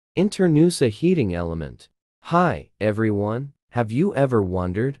Introduce a heating element. Hi, everyone. Have you ever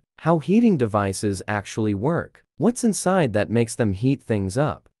wondered how heating devices actually work? What's inside that makes them heat things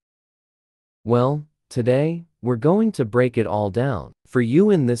up? Well, today, we're going to break it all down for you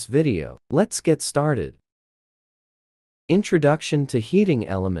in this video. Let's get started. Introduction to heating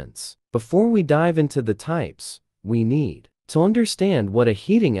elements. Before we dive into the types, we need to understand what a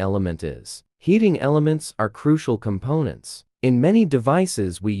heating element is. Heating elements are crucial components in many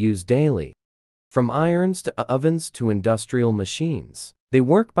devices we use daily. From irons to ovens to industrial machines, they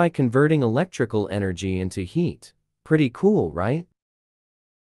work by converting electrical energy into heat. Pretty cool, right?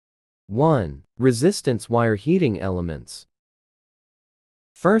 1. Resistance wire heating elements.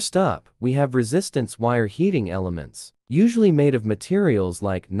 First up, we have resistance wire heating elements, usually made of materials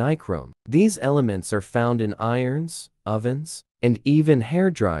like nichrome. These elements are found in irons, ovens, and even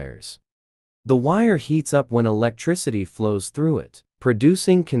hairdryers. The wire heats up when electricity flows through it,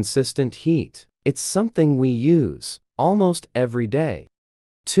 producing consistent heat. It's something we use almost every day.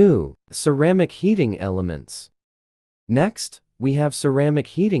 2. Ceramic heating elements. Next, we have ceramic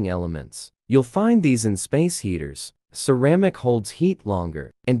heating elements. You'll find these in space heaters. Ceramic holds heat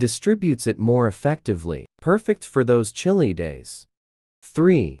longer and distributes it more effectively, perfect for those chilly days.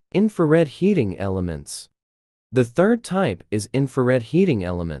 3. Infrared heating elements. The third type is infrared heating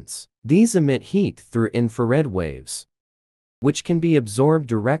elements. These emit heat through infrared waves, which can be absorbed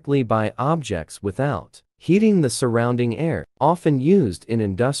directly by objects without heating the surrounding air, often used in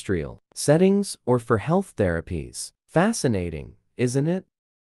industrial settings or for health therapies. Fascinating, isn't it?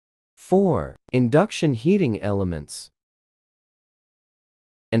 4. Induction heating elements.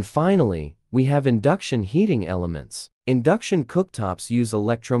 And finally, we have induction heating elements. Induction cooktops use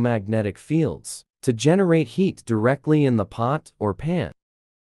electromagnetic fields to generate heat directly in the pot or pan.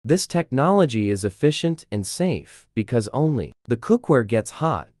 This technology is efficient and safe because only the cookware gets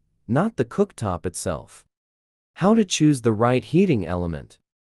hot, not the cooktop itself. How to choose the right heating element.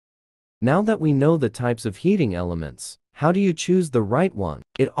 Now that we know the types of heating elements, how do you choose the right one?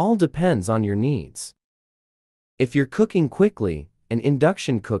 It all depends on your needs. If you're cooking quickly, an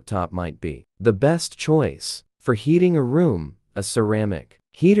induction cooktop might be the best choice. For heating a room, a ceramic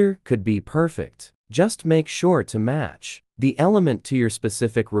heater could be perfect. Just make sure to match the element to your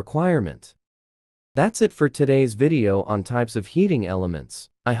specific requirement. That's it for today's video on types of heating elements.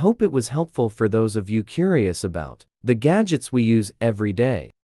 I hope it was helpful for those of you curious about the gadgets we use every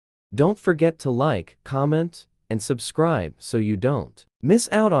day. Don't forget to like, comment, and subscribe so you don't miss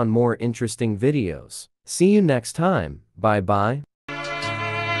out on more interesting videos. See you next time. Bye bye.